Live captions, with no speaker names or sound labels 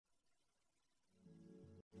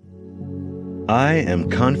I am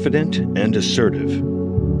confident and assertive.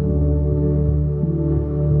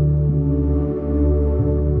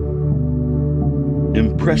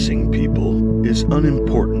 Impressing people is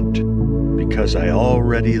unimportant because I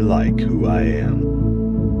already like who I am.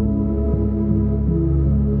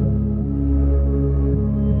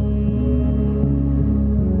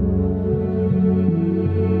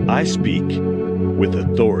 I speak with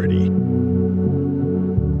authority.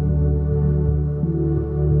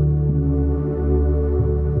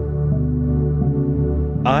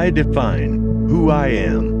 I define who I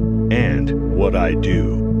am and what I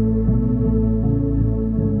do.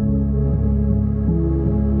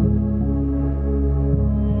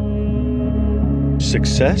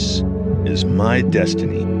 Success is my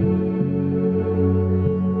destiny.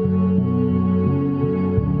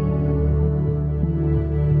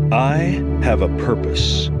 I have a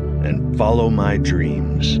purpose and follow my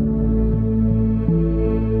dreams.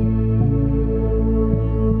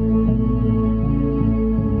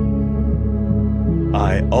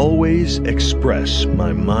 I always express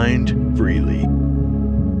my mind freely.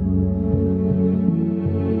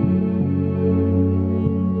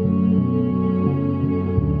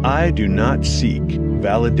 I do not seek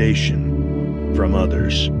validation from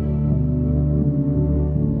others.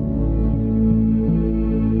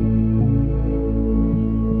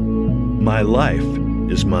 My life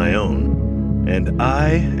is my own, and I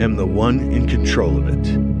am the one in control of it.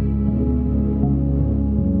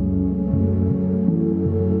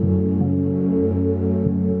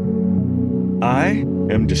 I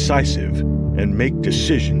am decisive and make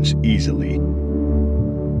decisions easily.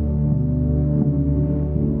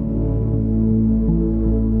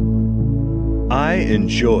 I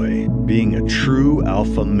enjoy being a true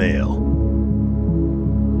alpha male.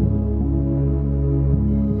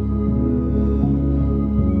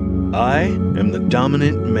 I am the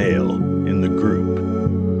dominant male in the group.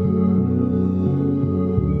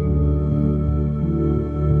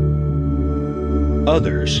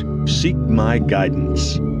 Others seek my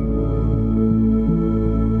guidance.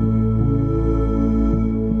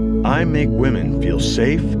 I make women feel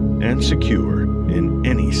safe and secure in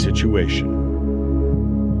any situation.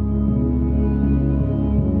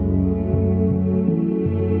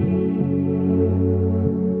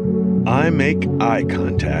 I make eye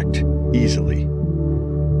contact easily.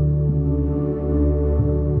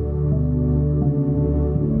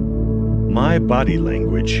 My body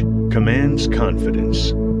language commands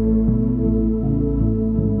confidence.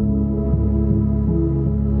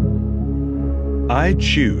 I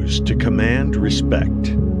choose to command respect.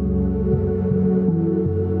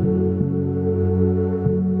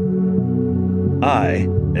 I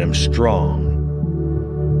am strong.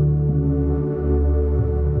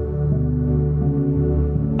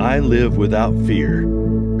 I live without fear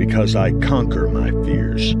because I conquer my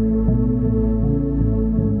fears.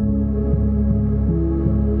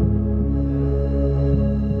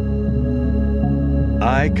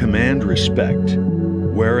 I command respect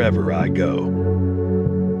wherever I go.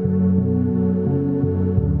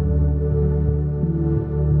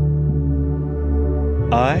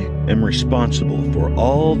 I am responsible for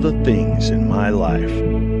all the things in my life.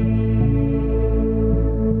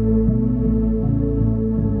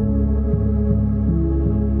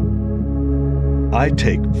 I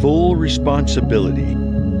take full responsibility.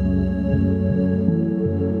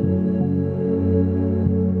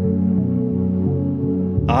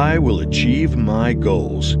 I will achieve my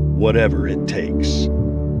goals, whatever it takes.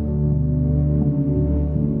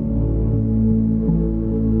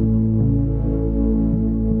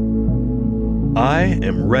 I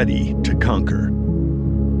am ready to conquer.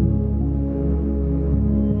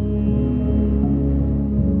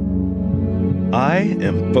 I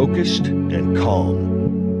am focused and calm.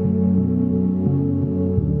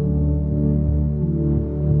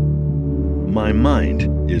 My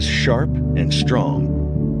mind is sharp and strong.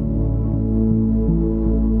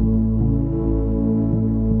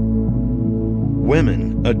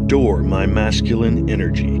 Women adore my masculine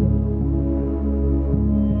energy.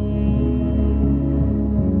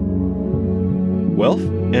 Wealth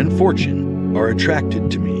and fortune are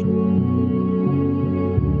attracted to me.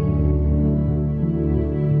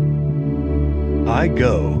 I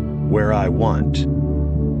go where I want.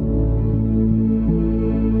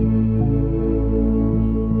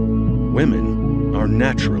 Women are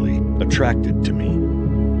naturally attracted to me.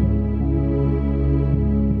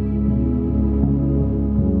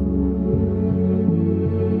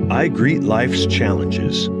 I greet life's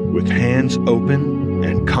challenges with hands open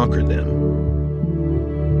and conquer them.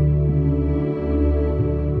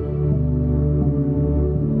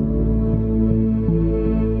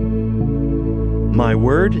 My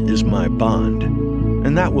word is my bond,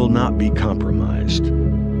 and that will not be compromised.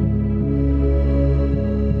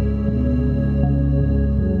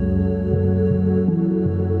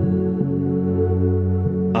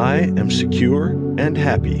 I am secure and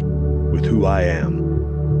happy with who I am.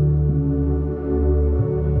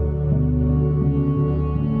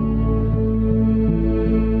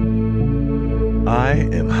 I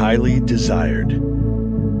am highly desired.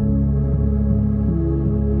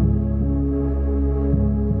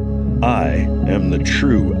 I am the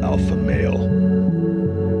true alpha male.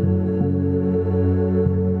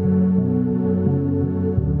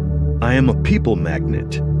 I am a people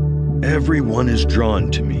magnet. Everyone is drawn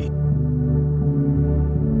to me.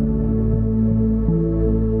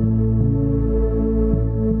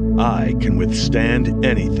 I can withstand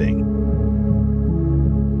anything.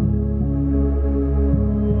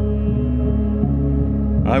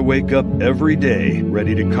 I wake up every day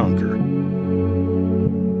ready to conquer.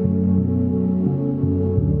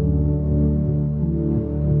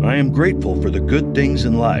 I am grateful for the good things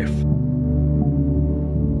in life.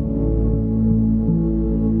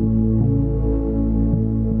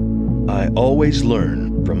 I always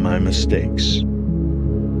learn from my mistakes.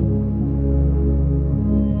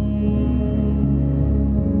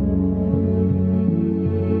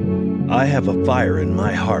 I have a fire in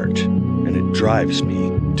my heart, and it drives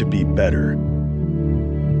me to be better.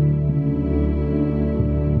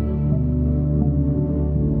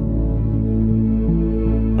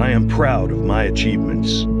 I am proud of my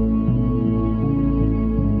achievements.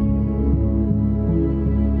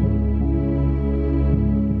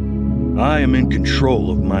 I am in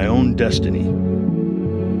control of my own destiny.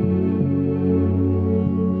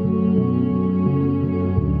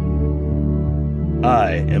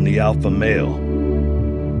 I am the alpha male.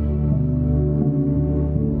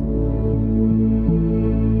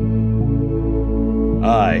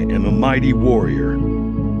 I am a mighty warrior.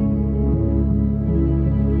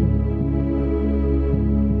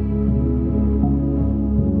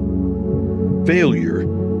 Failure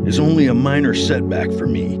is only a minor setback for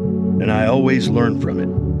me, and I always learn from it.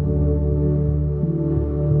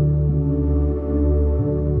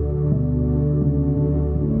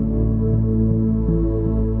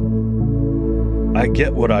 I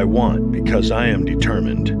get what I want because I am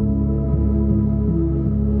determined.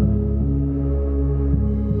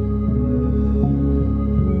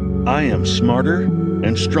 I am smarter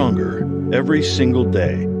and stronger every single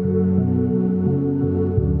day.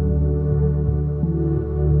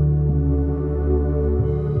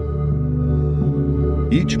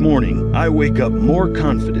 Each morning, I wake up more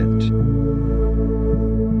confident.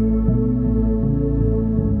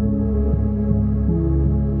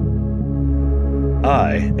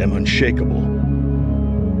 I am unshakable.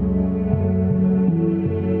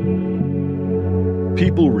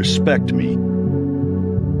 People respect me.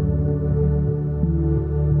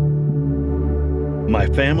 My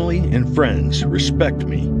family and friends respect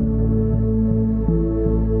me.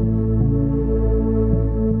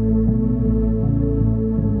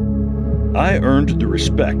 I earned the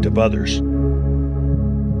respect of others.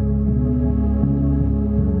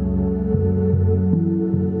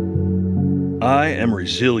 I am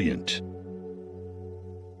resilient.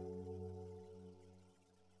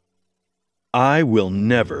 I will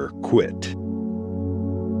never quit.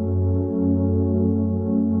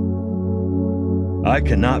 I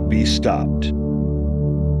cannot be stopped.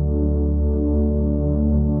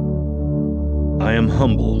 I am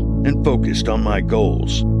humble and focused on my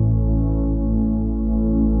goals.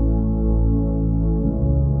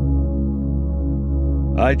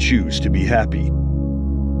 I choose to be happy.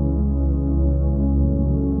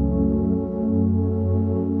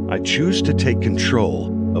 I choose to take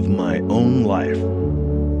control of my own life.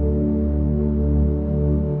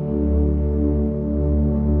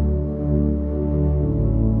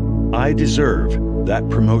 I deserve that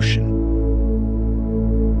promotion.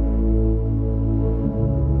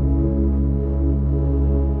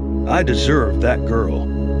 I deserve that girl.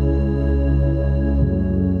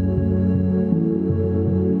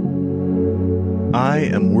 I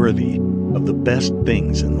am worthy of the best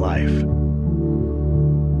things in life.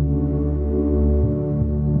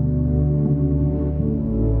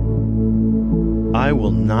 I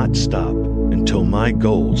will not stop until my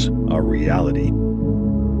goals are reality.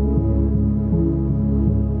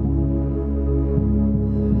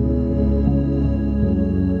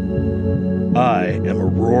 I am a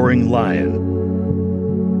roaring lion.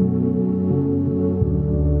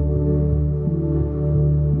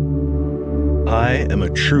 I am a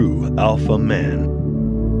true alpha man.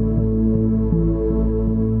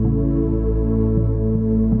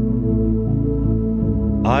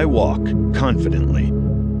 I walk confidently.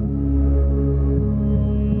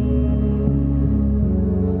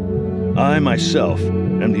 I myself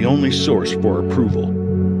am the only source for approval.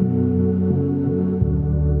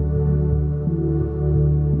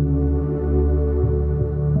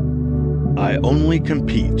 I only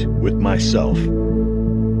compete with myself.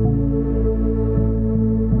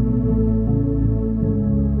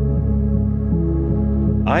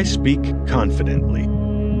 I speak confidently.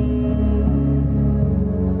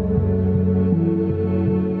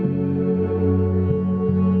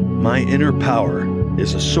 My inner power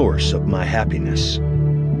is a source of my happiness.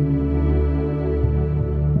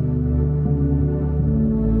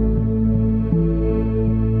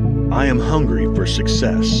 I am hungry for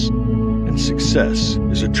success, and success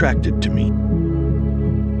is attracted to me.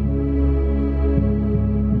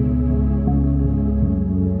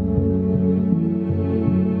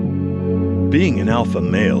 Being an alpha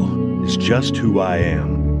male is just who I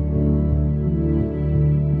am.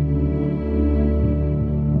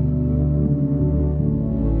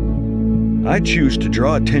 I choose to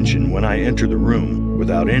draw attention when I enter the room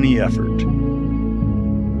without any effort.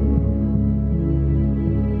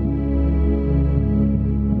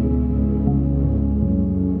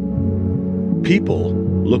 People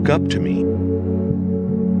look up to me.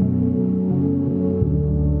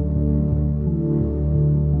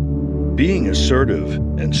 Being assertive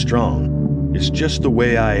and strong is just the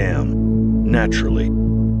way I am, naturally.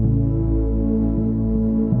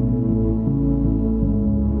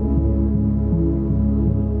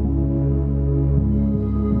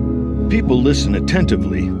 People listen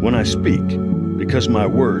attentively when I speak because my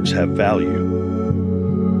words have value.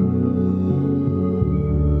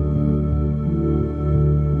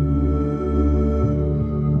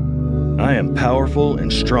 I am powerful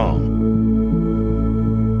and strong.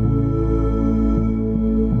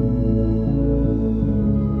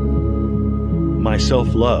 My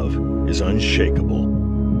self-love is unshakable.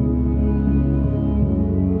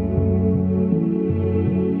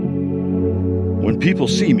 When people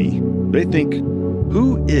see me, they think,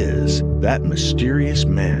 "Who is that mysterious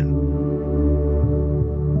man?"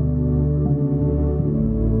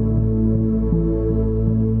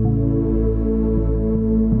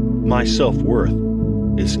 My self-worth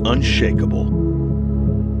is unshakable.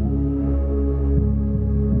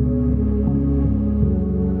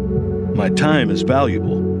 My time is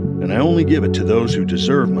valuable, and I only give it to those who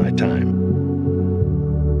deserve my time.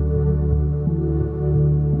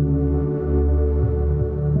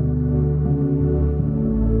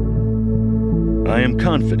 I am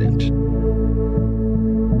confident.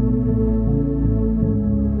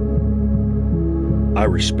 I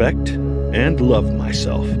respect and love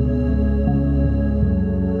myself.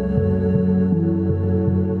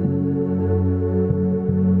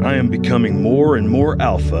 I am becoming more and more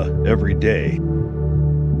alpha every day.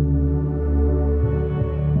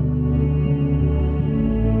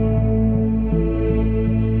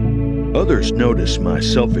 Others notice my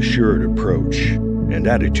self-assured approach and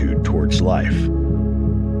attitude towards life.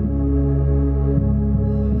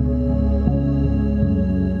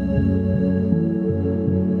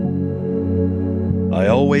 I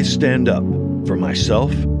always stand up for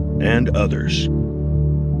myself and others.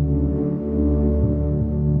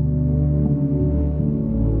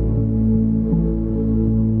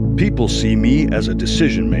 People see me as a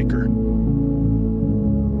decision maker.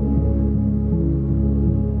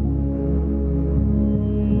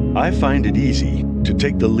 I find it easy to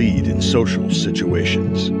take the lead in social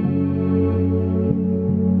situations.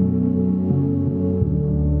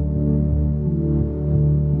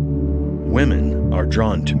 Women are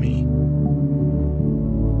drawn to me.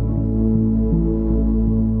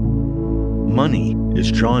 Money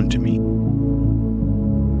is drawn to me.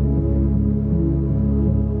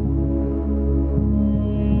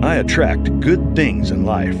 I attract good things in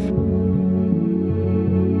life.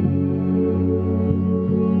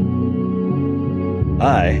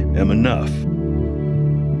 I am enough.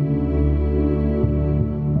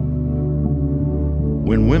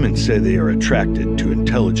 When women say they are attracted to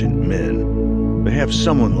intelligent men, they have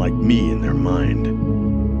someone like me in their mind.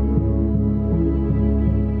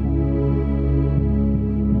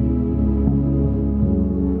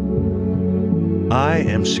 I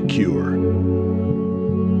am secure.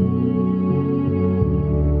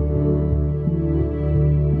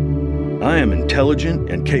 I am intelligent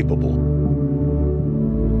and capable.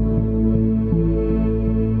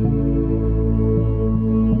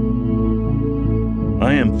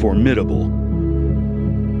 I am formidable.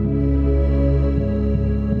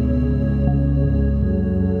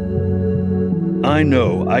 I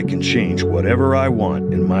know I can change whatever I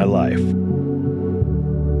want in my life.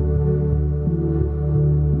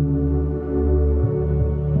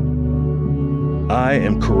 I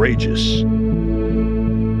am courageous.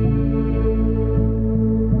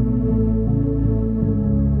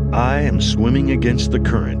 I am swimming against the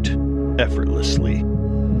current effortlessly.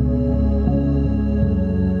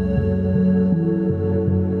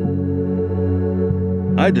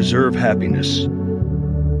 I deserve happiness.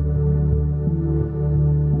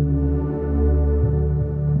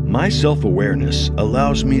 My self-awareness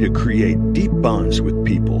allows me to create deep bonds with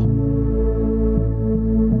people.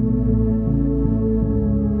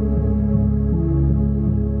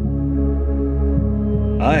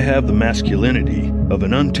 I have the masculinity of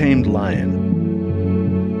an untamed lion.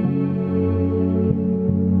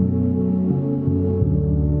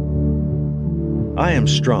 I am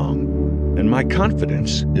strong, and my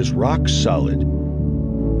confidence is rock solid.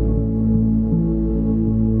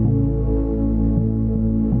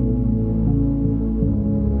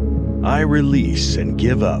 I release and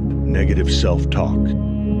give up negative self-talk.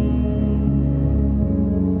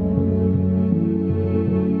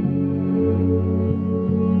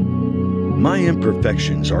 My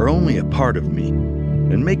imperfections are only a part of me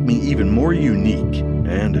and make me even more unique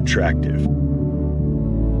and attractive.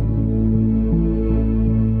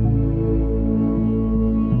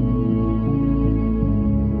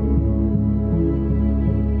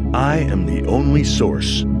 I am the only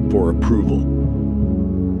source for approval.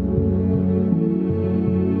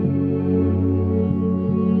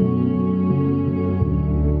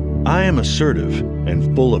 I am assertive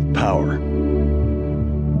and full of power.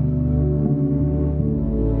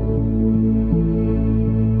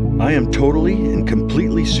 I am totally and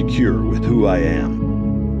completely secure with who I am.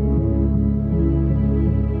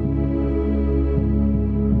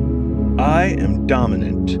 I am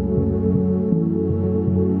dominant.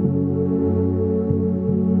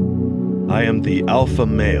 I am the alpha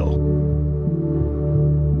male.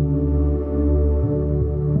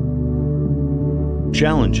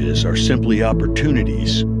 Challenges are simply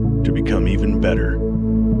opportunities to become even better.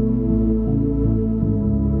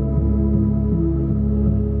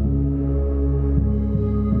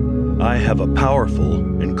 I have a powerful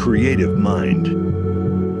and creative mind.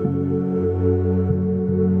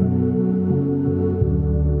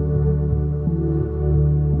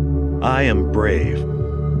 I am brave.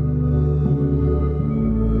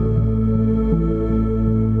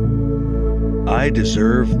 I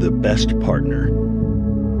deserve the best partner.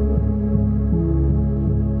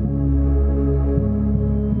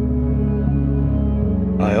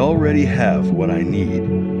 I already have what I need,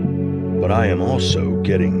 but I am also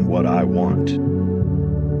getting what I want.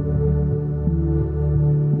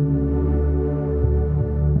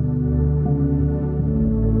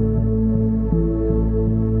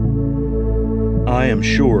 I am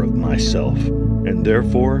sure of myself, and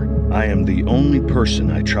therefore I am the only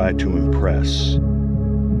person I try to impress.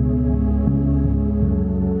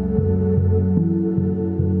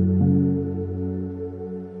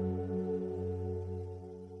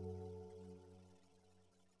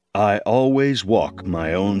 I always walk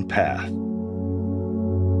my own path.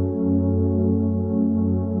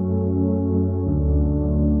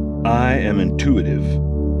 I am intuitive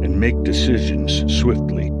and make decisions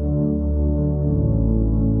swiftly.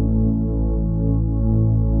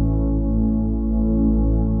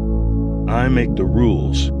 I make the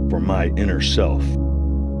rules for my inner self.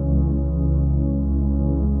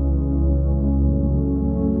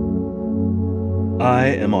 I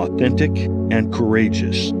am authentic and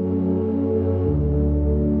courageous.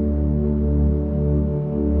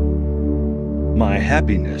 My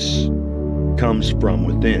happiness comes from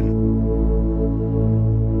within.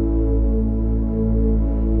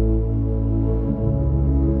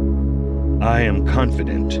 I am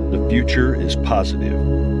confident the future is positive.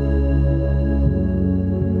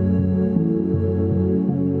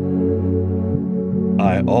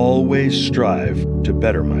 I always strive to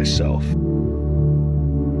better myself.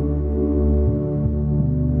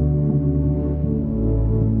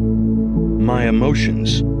 My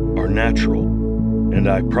emotions are natural, and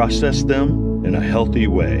I process them in a healthy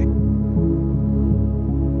way.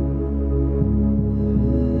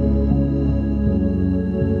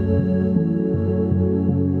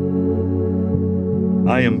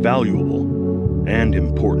 I am valuable and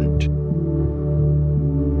important.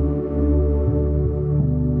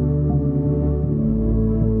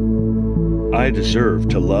 I deserve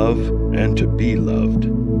to love and to be loved.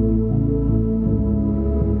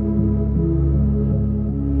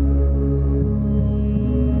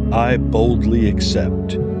 I boldly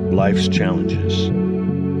accept life's challenges.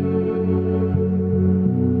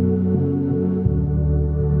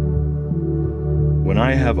 When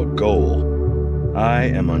I have a goal, I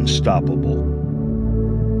am unstoppable.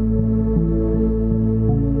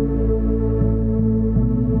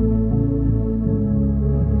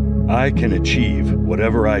 I can achieve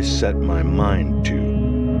whatever I set my mind to.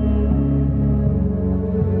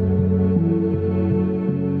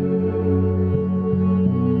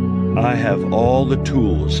 I have all the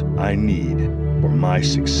tools I need for my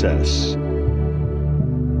success.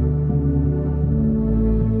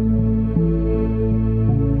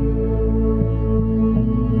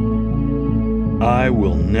 I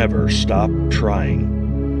will never stop trying.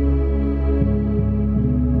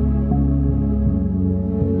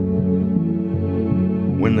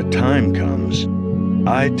 When the time comes,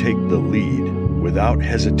 I take the lead without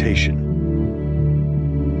hesitation.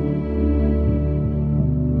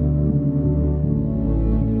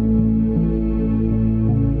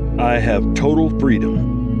 I have total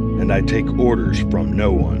freedom, and I take orders from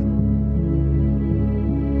no one.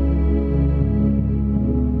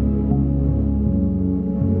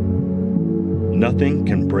 Nothing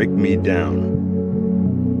can break me down.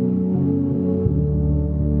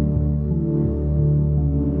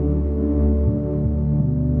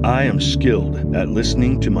 I am skilled at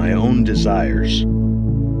listening to my own desires.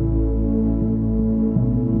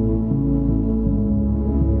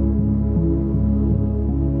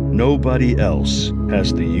 Nobody else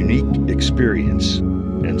has the unique experience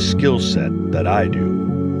and skill set that I do.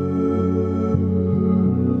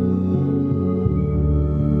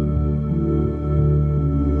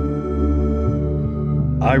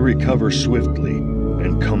 I recover swiftly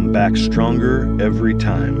and come back stronger every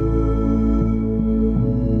time.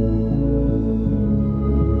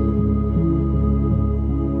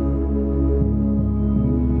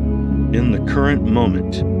 In the current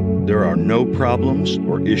moment, there are no problems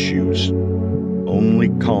or issues, only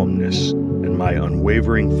calmness and my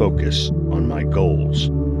unwavering focus on my goals.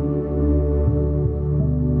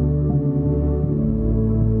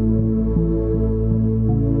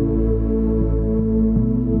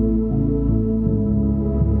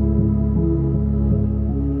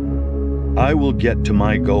 I will get to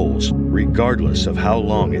my goals regardless of how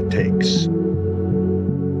long it takes.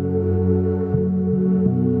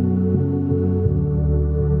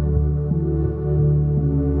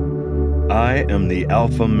 I am the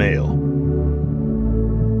alpha male.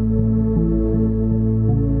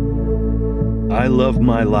 I love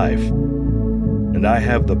my life, and I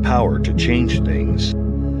have the power to change things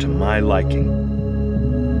to my liking.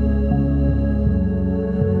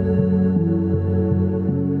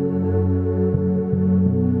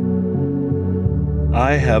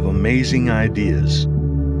 I have amazing ideas.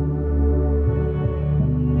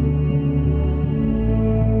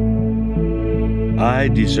 I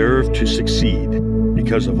deserve to succeed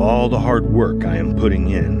because of all the hard work I am putting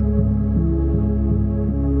in.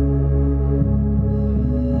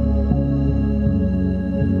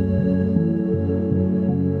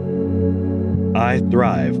 I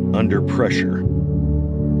thrive under pressure.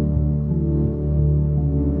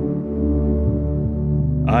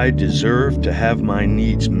 I deserve to have my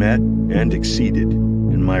needs met and exceeded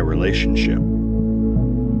in my relationship.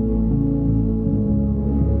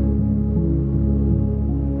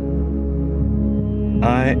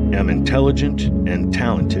 I am intelligent and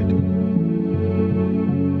talented.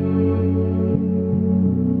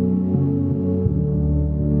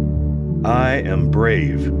 I am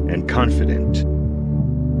brave and confident.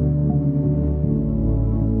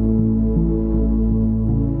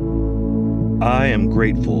 I am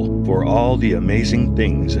grateful for all the amazing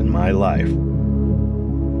things in my life.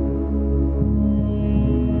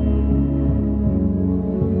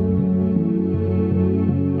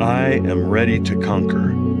 I am ready to conquer.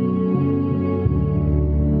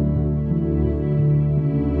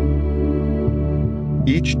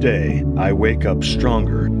 Each day, I wake up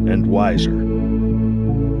stronger and wiser.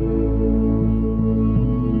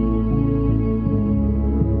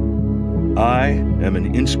 I am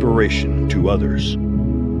an inspiration to others.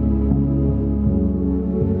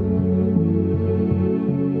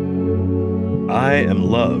 I am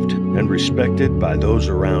loved and respected by those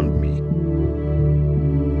around me.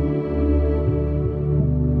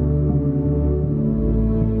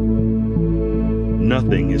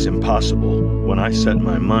 Nothing is impossible when I set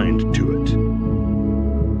my mind to it.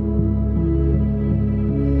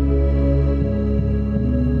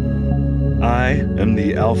 I am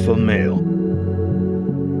the alpha male.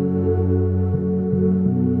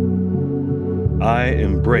 I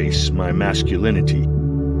embrace my masculinity.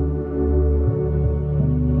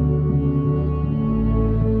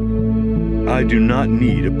 I do not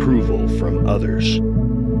need approval from others.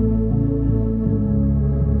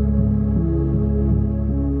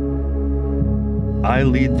 I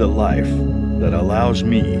lead the life that allows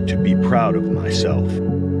me to be proud of myself.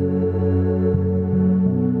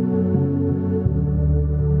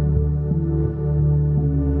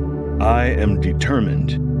 I am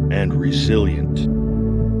determined and resilient.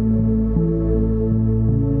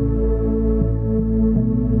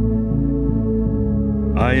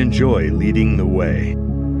 I enjoy leading the way.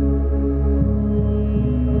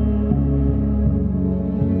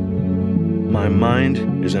 My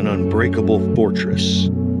mind is an unbreakable fortress.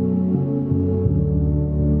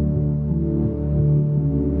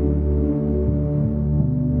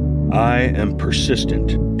 I am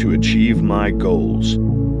persistent to achieve my goals.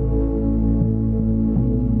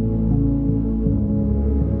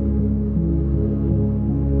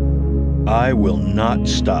 I will not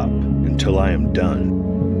stop until I am done.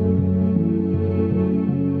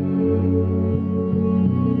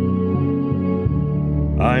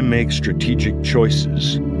 I make strategic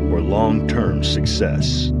choices for long-term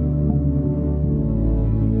success.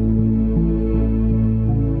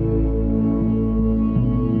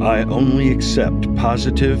 I only accept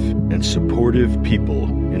positive and supportive people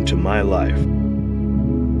into my life.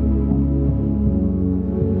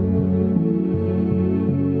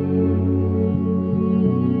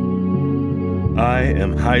 I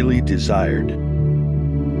am highly desired.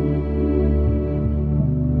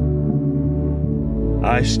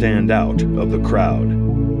 I stand out of the crowd.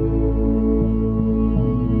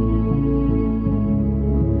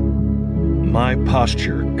 My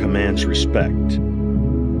posture commands respect.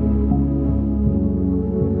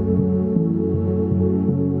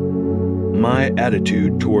 My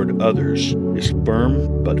attitude toward others is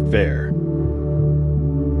firm but fair.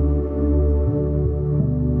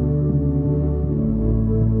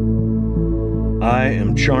 I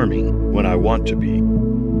am charming when I want to be.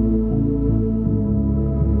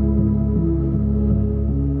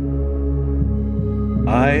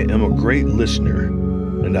 I am a great listener,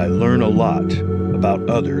 and I learn a lot about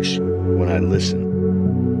others when I listen.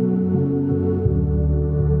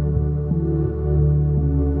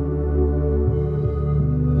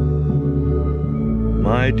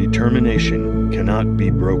 My determination cannot be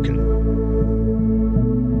broken.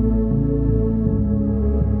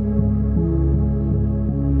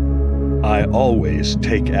 I always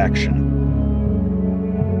take action.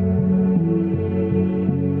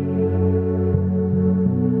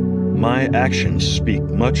 My actions speak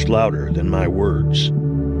much louder than my words.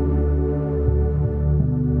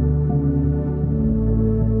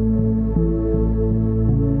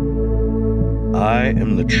 I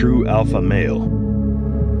am the true alpha male.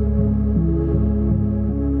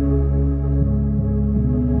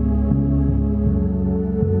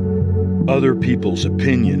 Other people's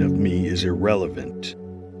opinion of me is irrelevant.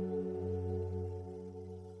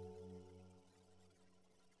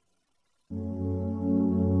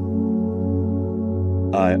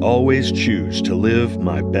 I always choose to live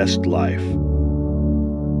my best life.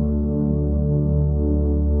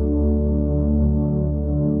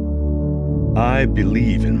 I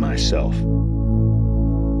believe in myself.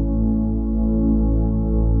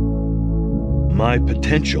 My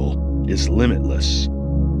potential is limitless.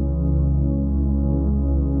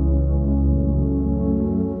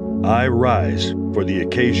 I rise for the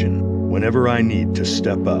occasion whenever I need to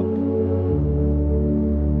step up.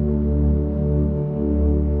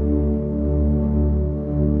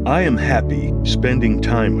 I am happy spending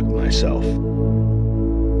time with myself.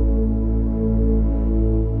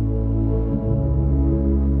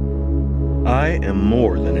 I am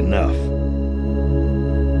more than enough.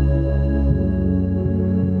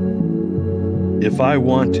 If I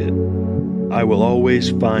want it, I will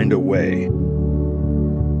always find a way.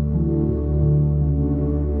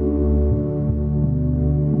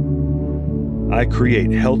 I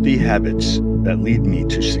create healthy habits that lead me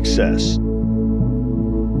to success.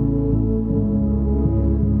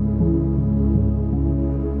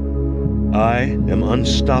 I am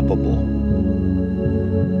unstoppable.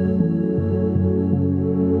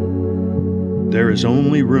 There is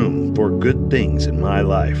only room for good things in my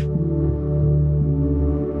life.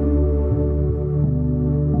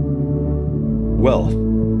 Wealth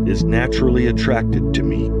is naturally attracted to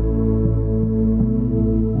me.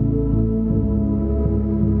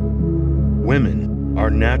 Women are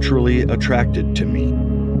naturally attracted to me.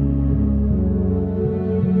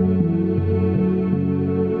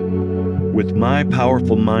 With my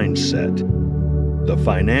powerful mindset, the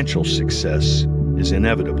financial success is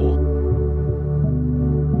inevitable.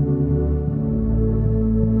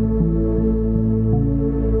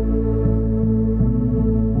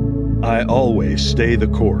 I always stay the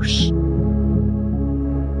course.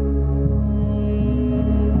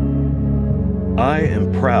 I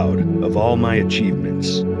am proud of all my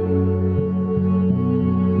achievements.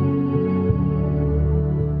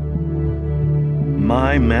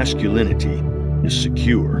 My masculinity is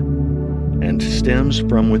secure. and stems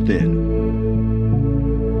from within.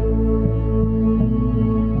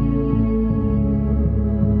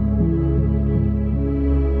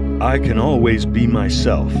 I can always be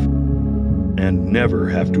myself and never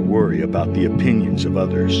have to worry about the opinions of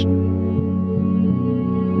others.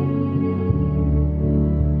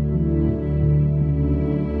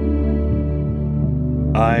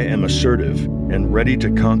 I am assertive and ready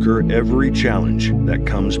to conquer every challenge that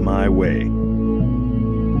comes my way.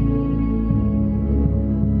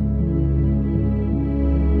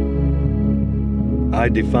 I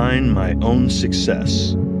define my own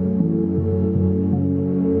success.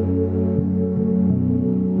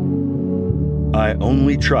 I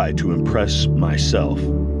only try to impress myself.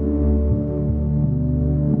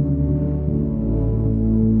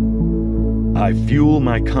 I fuel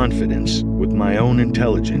my confidence with my own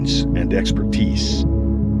intelligence and expertise.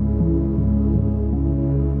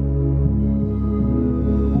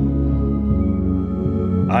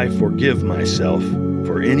 I forgive myself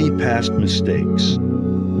for any past mistakes.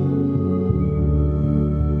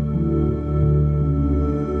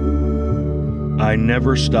 I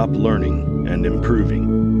never stop learning and improving.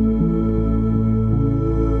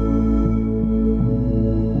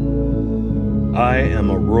 I am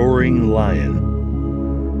a roaring lion.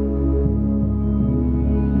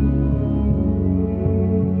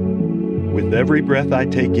 With every breath I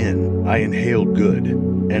take in, I inhale good,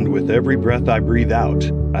 and with every breath I breathe out,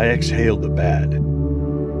 I exhale the bad.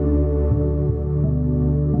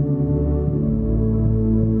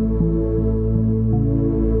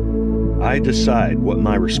 I decide what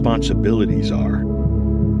my responsibilities are.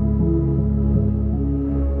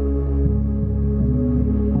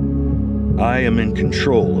 I am in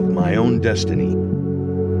control of my own destiny.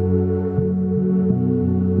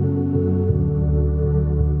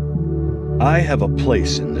 I have a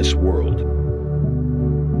place in this world.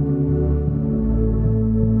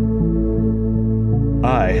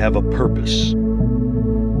 I have a purpose.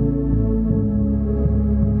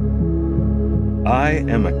 I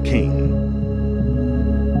am a king.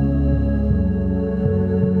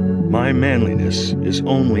 My manliness is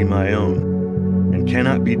only my own and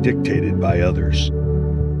cannot be dictated by others.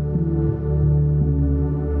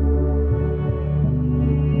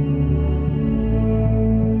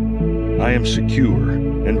 I am secure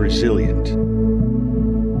and resilient.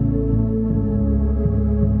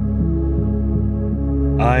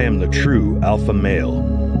 I am the true alpha male.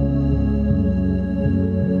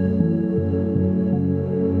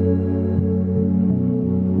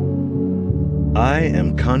 I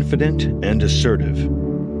am confident and assertive.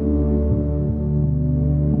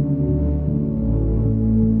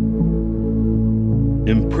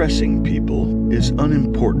 Impressing people is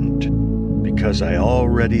unimportant because I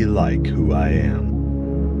already like who I am.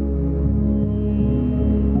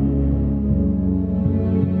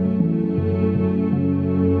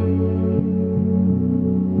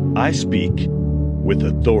 I speak with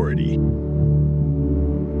authority.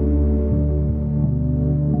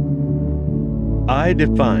 I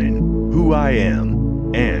define who I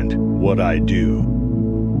am and what I do.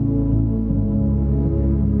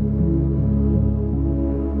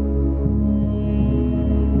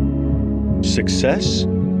 Success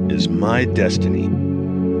is my destiny.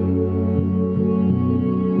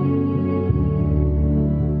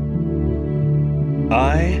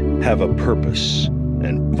 I have a purpose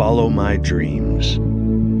and follow my dreams.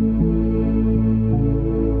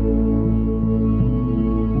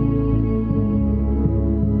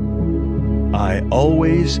 I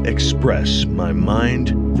always express my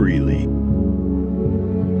mind freely.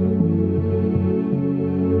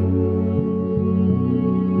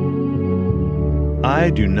 I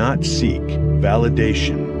do not seek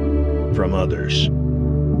validation from others.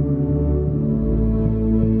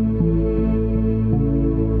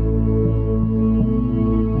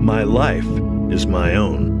 My life is my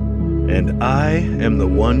own, and I am the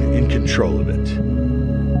one in control of it.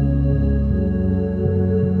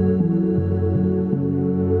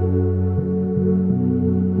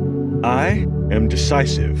 I am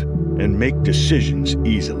decisive and make decisions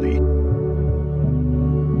easily.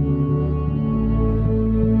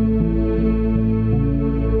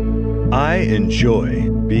 I enjoy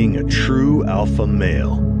being a true alpha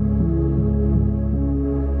male.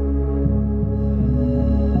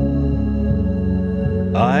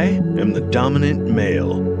 I am the dominant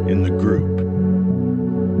male in the group.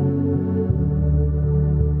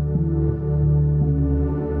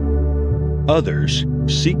 Others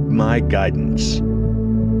seek my guidance.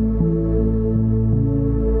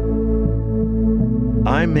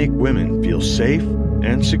 I make women feel safe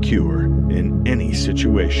and secure in any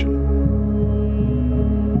situation.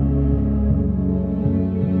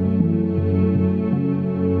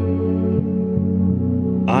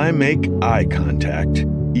 I make eye contact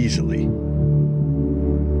easily.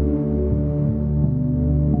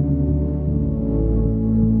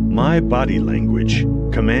 My body language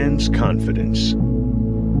commands confidence.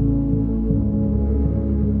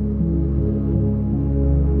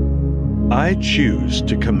 I choose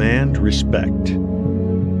to command respect.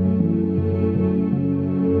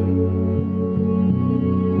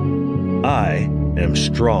 I am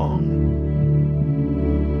strong.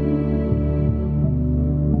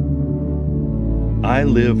 I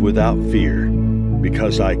live without fear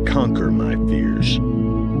because I conquer my fears.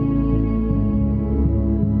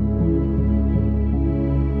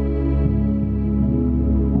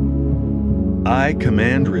 I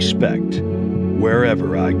command respect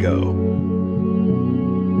wherever I go.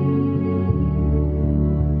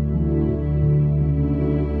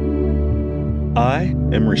 I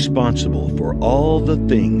am responsible for all the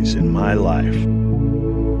things in my life.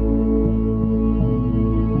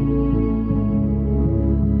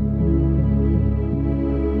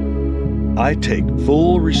 I take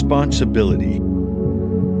full responsibility.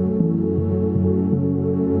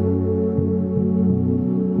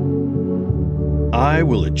 I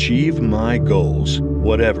will achieve my goals,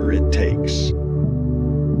 whatever it takes.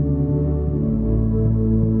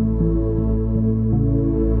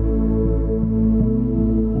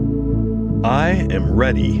 I am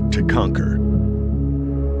ready to conquer.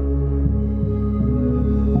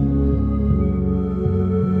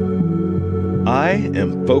 I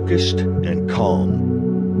am focused and calm.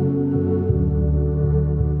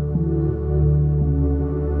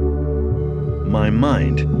 My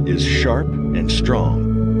mind is sharp and strong.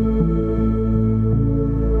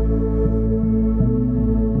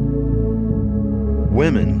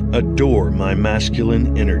 Women adore my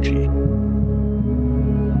masculine energy.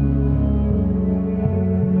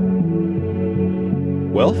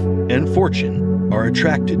 Wealth and fortune are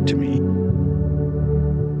attracted to me.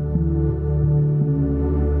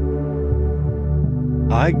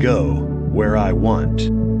 I go where I want.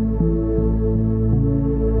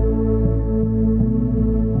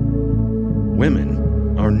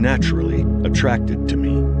 Women are naturally attracted to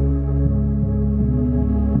me.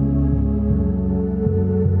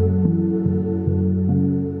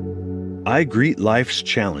 I greet life's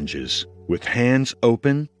challenges with hands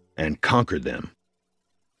open and conquer them.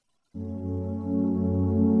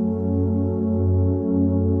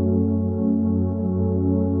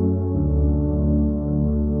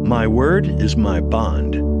 My word is my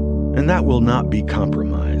bond, and that will not be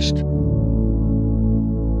compromised.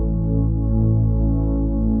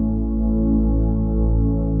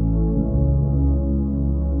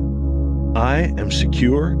 I am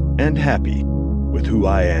secure and happy with who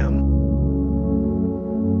I am.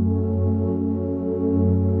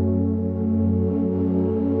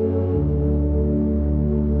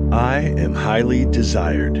 I am highly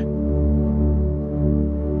desired.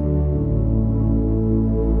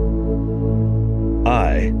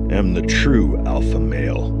 I am the true alpha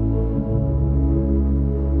male.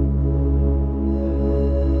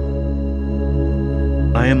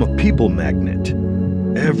 I am a people magnet.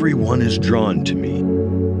 Everyone is drawn to me.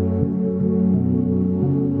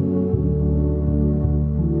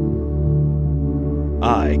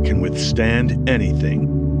 I can withstand anything.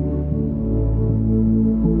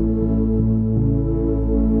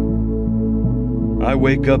 I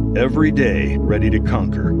wake up every day ready to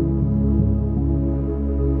conquer.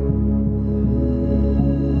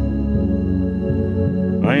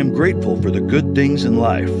 I am grateful for the good things in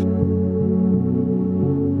life.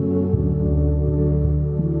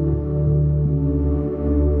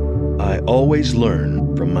 I always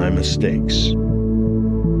learn from my mistakes.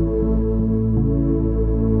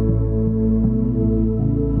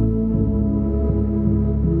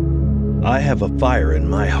 I have a fire in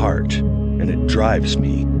my heart, and it drives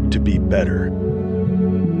me to be better.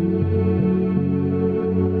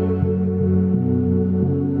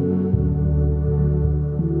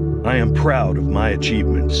 I am proud of my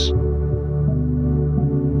achievements.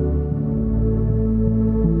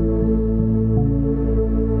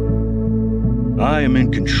 I am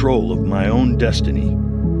in control of my own destiny.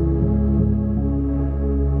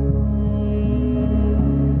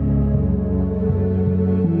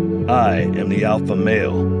 I am the alpha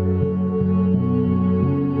male.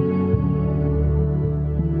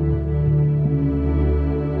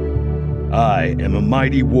 I am a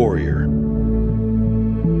mighty warrior.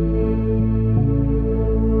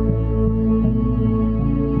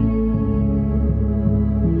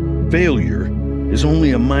 Failure is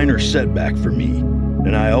only a minor setback for me,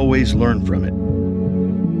 and I always learn from it.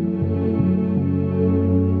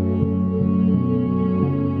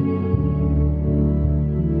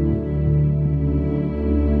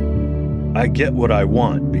 I get what I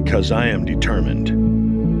want because I am determined.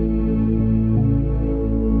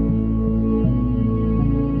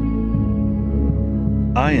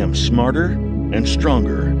 I am smarter and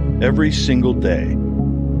stronger every single day.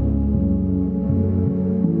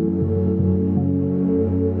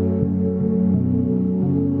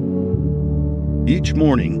 Each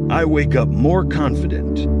morning, I wake up more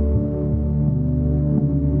confident.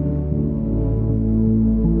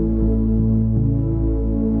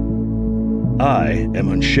 I am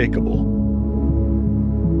unshakable.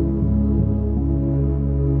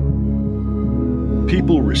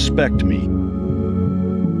 People respect me.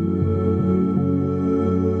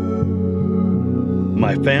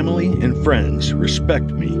 My family and friends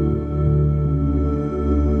respect me.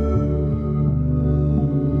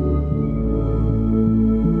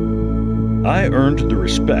 I earned the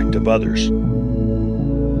respect of others.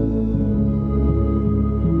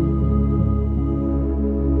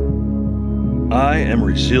 I am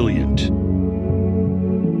resilient.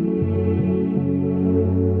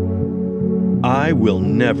 I will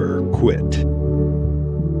never quit.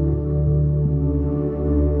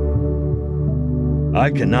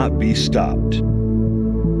 I cannot be stopped.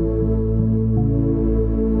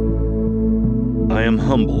 I am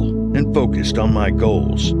humble and focused on my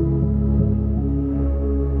goals.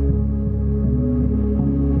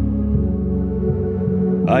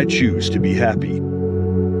 I choose to be happy.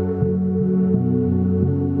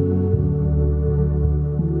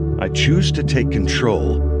 I choose to take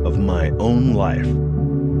control of my own life.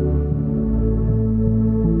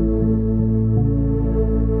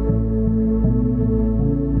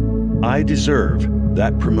 I deserve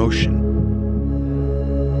that promotion.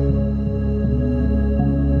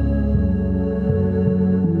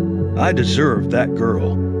 I deserve that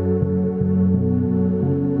girl.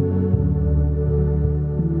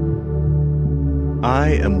 I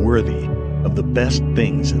am worthy of the best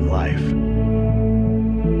things in life.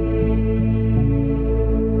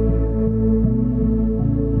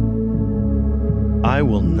 I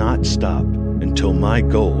will not stop until my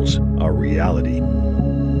goals are reality.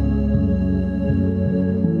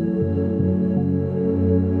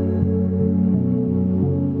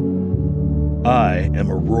 I am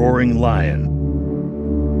a roaring lion.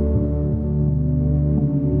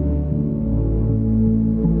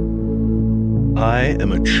 I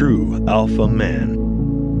am a true alpha man.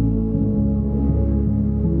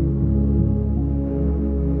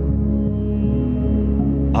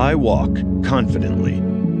 I walk confidently.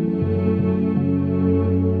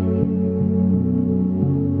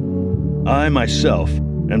 I myself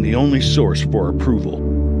am the only source for approval.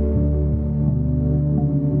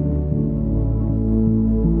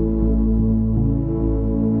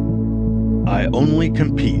 I only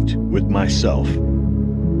compete with myself.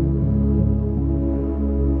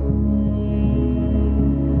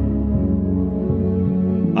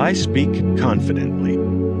 I speak confidently.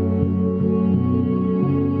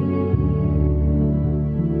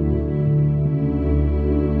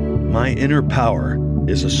 My inner power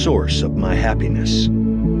is a source of my happiness.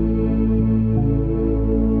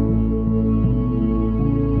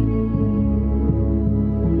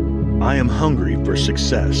 I am hungry for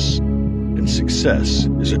success, and success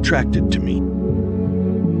is attracted to me.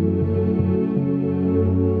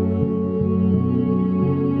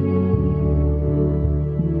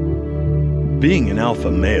 Being an alpha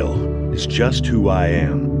male is just who I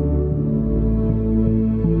am.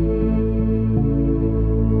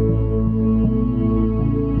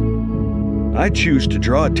 I choose to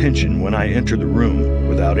draw attention when I enter the room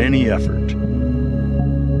without any effort.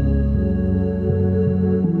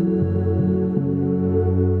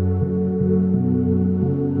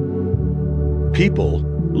 People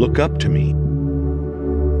look up to me.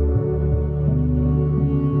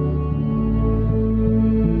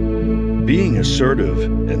 Being assertive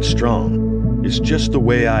and strong is just the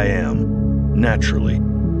way I am, naturally.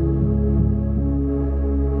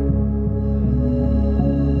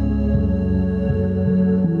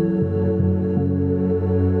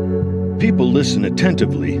 People listen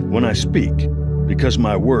attentively when I speak because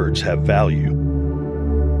my words have value.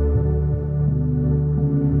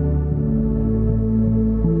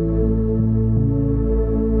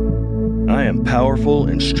 I am powerful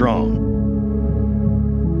and strong.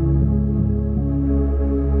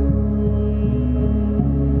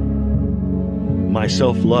 My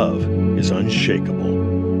self-love is unshakable.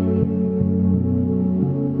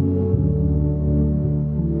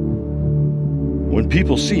 When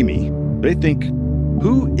people see me, they think,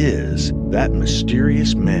 "Who is that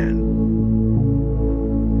mysterious man?"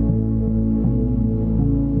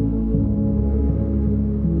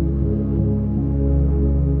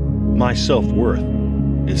 My my self-worth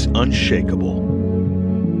is unshakable.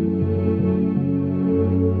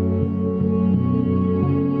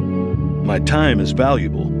 My time is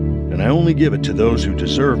valuable, and I only give it to those who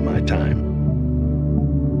deserve my time.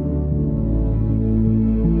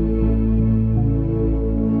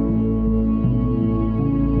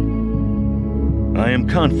 I am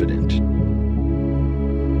confident.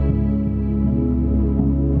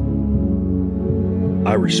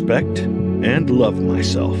 I respect and love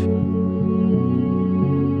myself.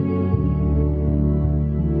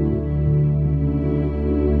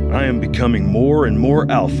 I am becoming more and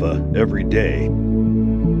more alpha every day.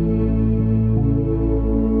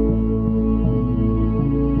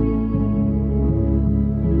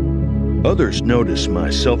 Others notice my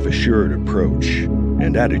self-assured approach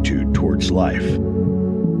and attitude towards life.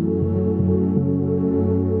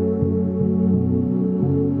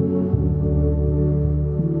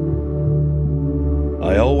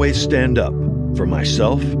 I always stand up for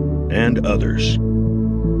myself and others.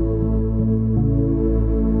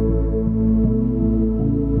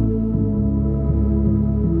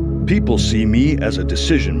 People see me as a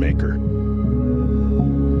decision maker.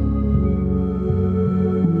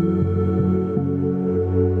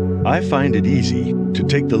 I find it easy to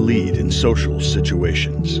take the lead in social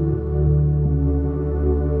situations.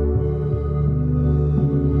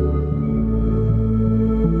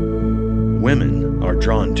 Women are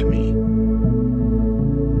drawn to me.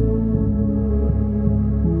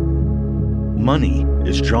 Money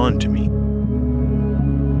is drawn to me.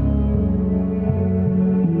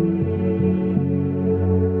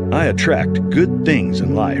 I attract good things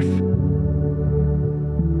in life.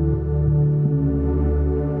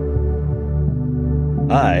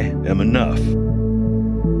 I am enough.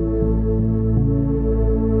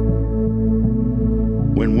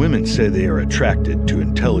 When women say they are attracted to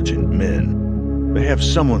intelligent men, they have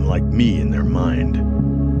someone like me in their mind.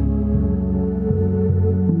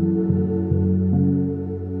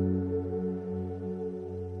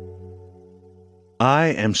 I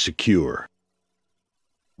am secure.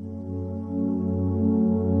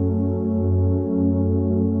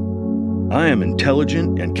 I am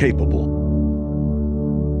intelligent and capable.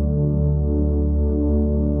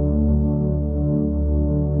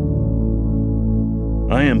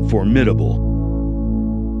 I am formidable.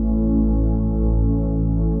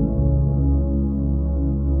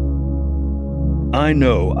 I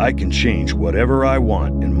know I can change whatever I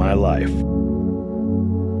want in my life.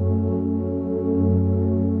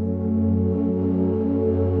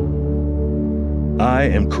 I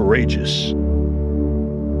am courageous.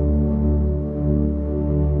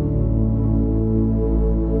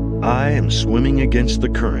 I am swimming against the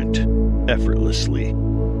current effortlessly.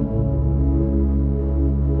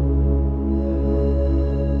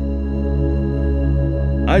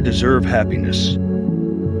 I deserve happiness.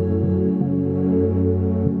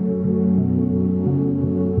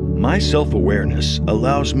 My self-awareness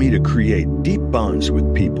allows me to create deep bonds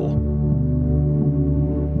with people.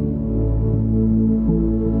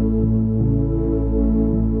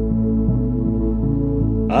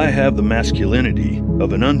 I have the masculinity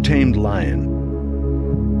of an untamed lion.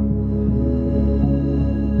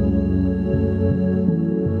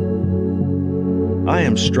 I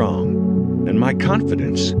am strong, and my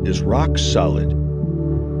confidence is rock solid.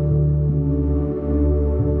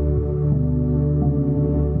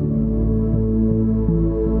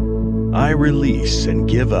 I release and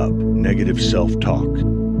give up negative self-talk.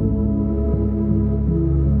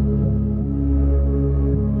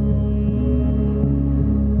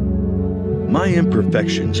 My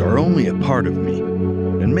imperfections are only a part of me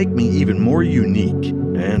and make me even more unique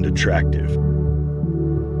and attractive.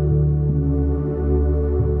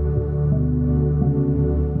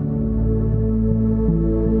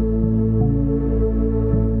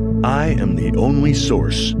 I am the only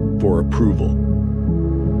source for approval.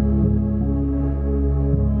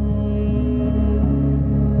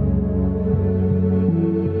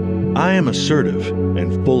 I am assertive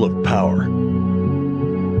and full of power.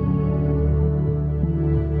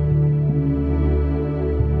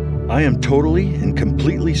 I am totally and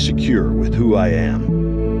completely secure with who I am.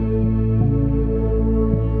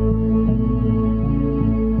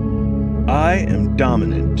 I am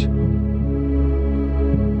dominant.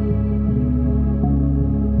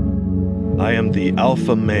 I am the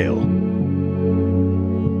alpha male.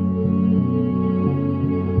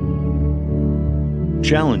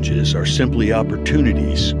 Challenges are simply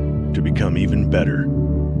opportunities to become even better.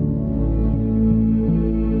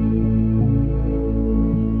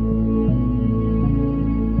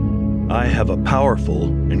 I have a powerful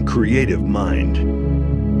and creative mind.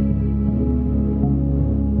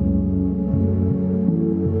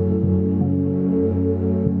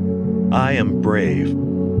 I am brave.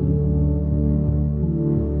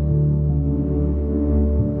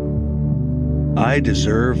 I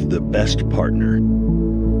deserve the best partner.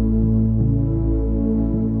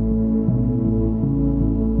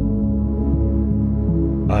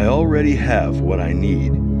 I already have what I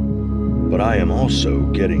need, but I am also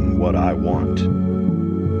getting what I want.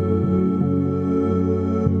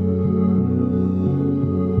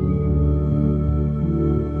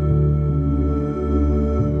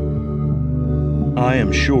 I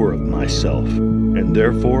am sure of myself, and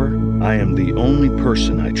therefore I am the only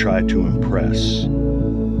person I try to impress.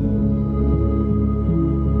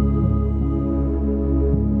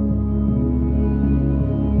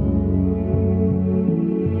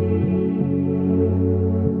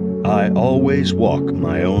 I always walk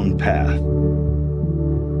my own path.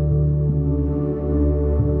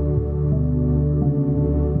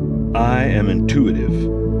 I am intuitive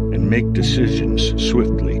and make decisions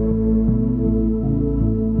swiftly.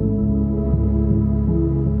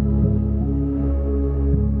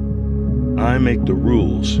 I make the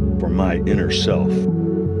rules for my inner self.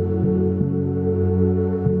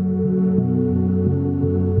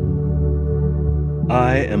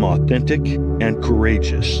 I am authentic and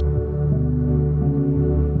courageous.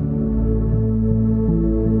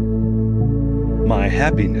 My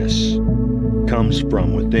happiness comes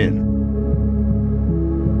from within.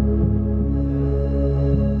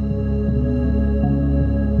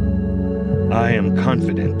 I am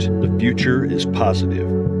confident the future is positive.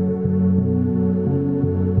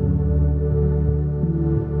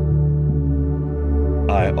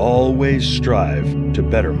 I always strive to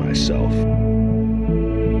better myself.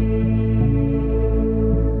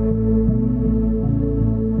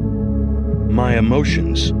 My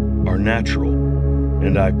emotions are natural,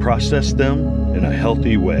 and I process them in a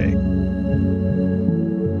healthy way.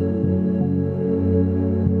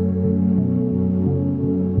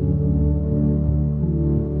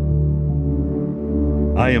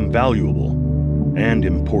 I am valuable and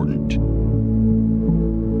important.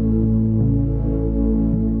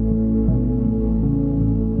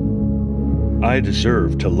 I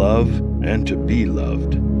deserve to love and to be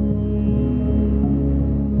loved.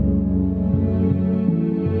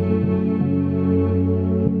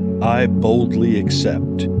 I boldly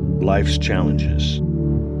accept life's challenges.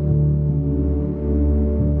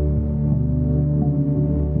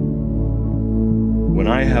 When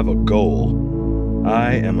I have a goal,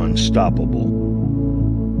 I am unstoppable.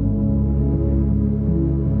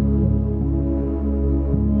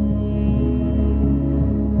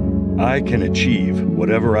 I can achieve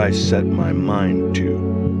whatever I set my mind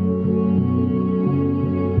to.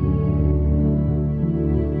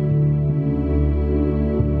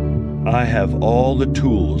 I have all the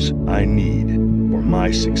tools I need for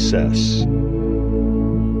my success.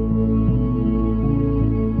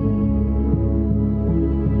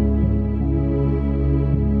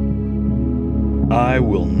 I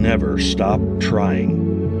will never stop trying.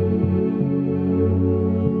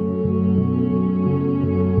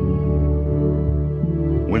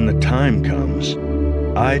 When the time comes,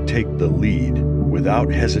 I take the lead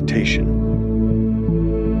without hesitation.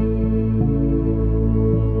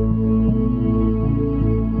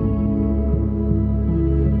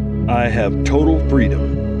 I have total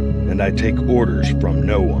freedom, and I take orders from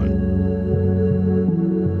no one.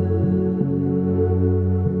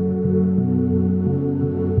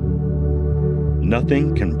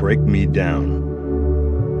 Nothing can break me down.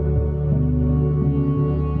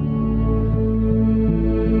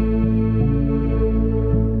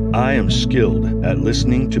 I am skilled at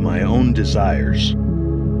listening to my own desires.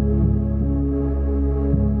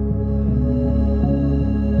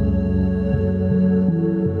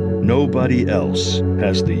 Nobody else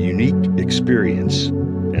has the unique experience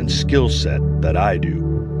and skill set that I do.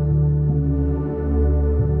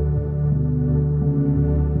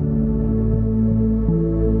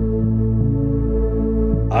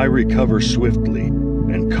 I recover swiftly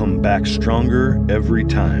and come back stronger every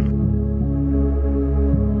time.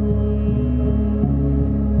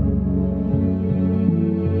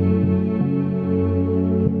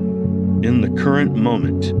 In the current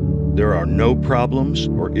moment, there are no problems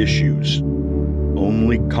or issues,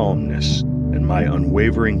 only calmness and my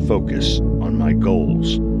unwavering focus on my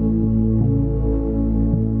goals.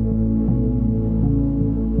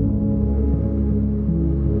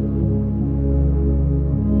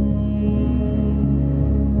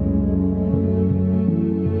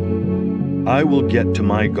 I will get to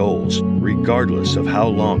my goals regardless of how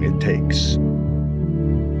long it takes.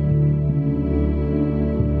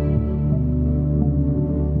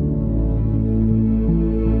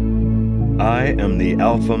 I I am the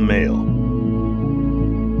alpha male.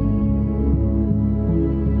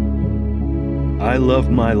 I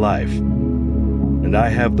love my life, and I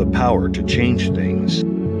have the power to change things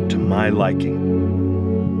to my liking.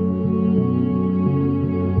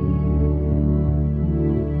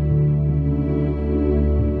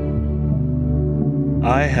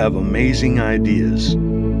 I have amazing ideas.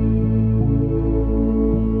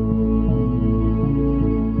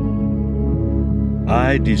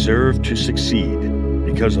 I deserve to succeed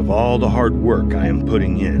because of all the hard work I am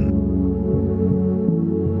putting in.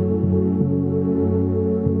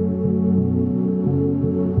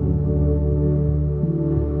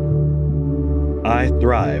 I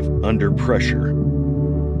thrive under pressure.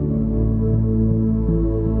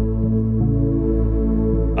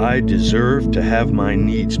 I deserve to have my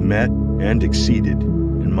needs met and exceeded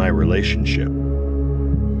in my relationship.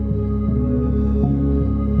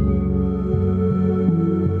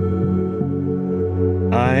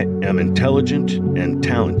 I am intelligent and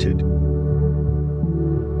talented.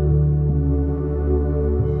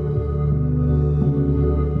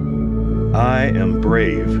 I am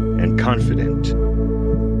brave and confident.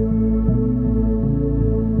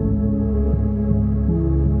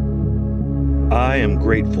 I am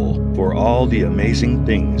grateful for all the amazing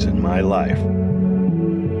things in my life.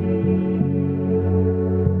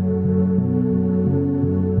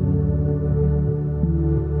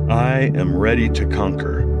 I am ready to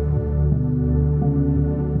conquer.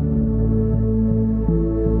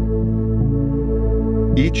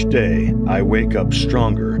 Each day, I wake up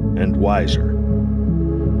stronger and wiser.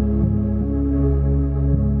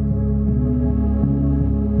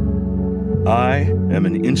 I am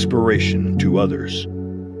an inspiration to others.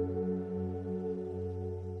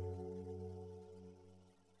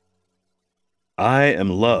 I am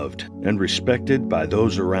loved and respected by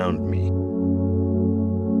those around me.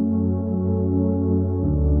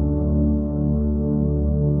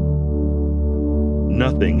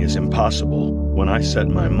 Nothing is impossible when I set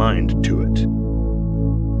my mind to it.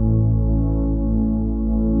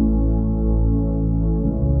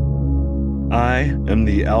 I am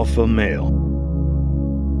the alpha male.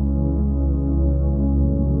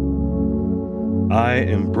 I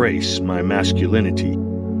embrace my masculinity.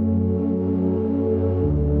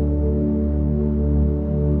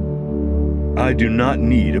 I do not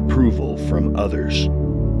need approval from others.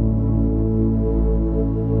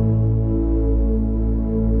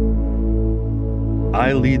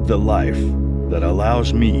 I lead the life that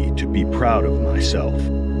allows me to be proud of myself.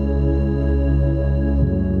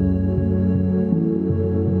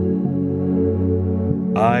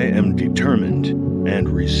 I am determined and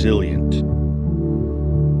resilient.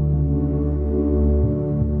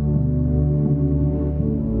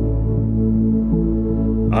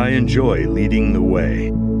 I enjoy leading the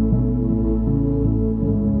way.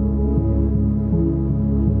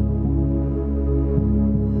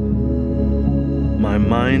 My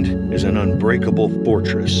mind is an unbreakable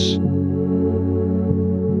fortress.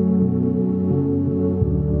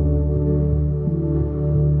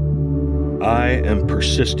 I am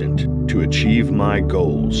persistent to achieve my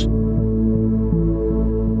goals.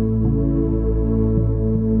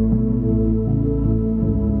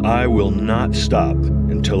 I will not stop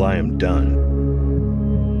until I am done.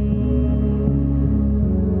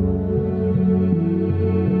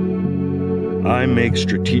 I make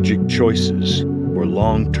strategic choices for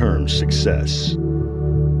long-term success.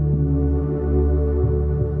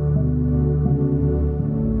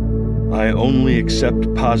 I only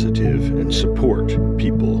accept positive and support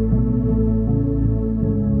people.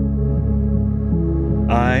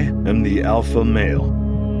 I am the alpha male.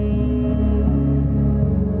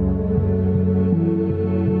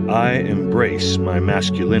 I embrace my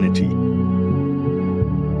masculinity.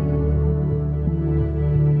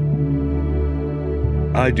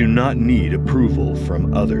 I do not need approval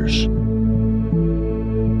from others.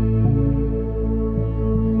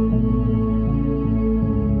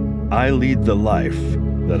 I lead the life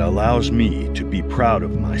that allows me to be proud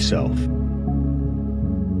of myself.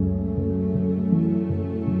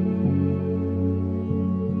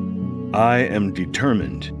 I am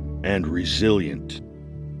determined and resilient.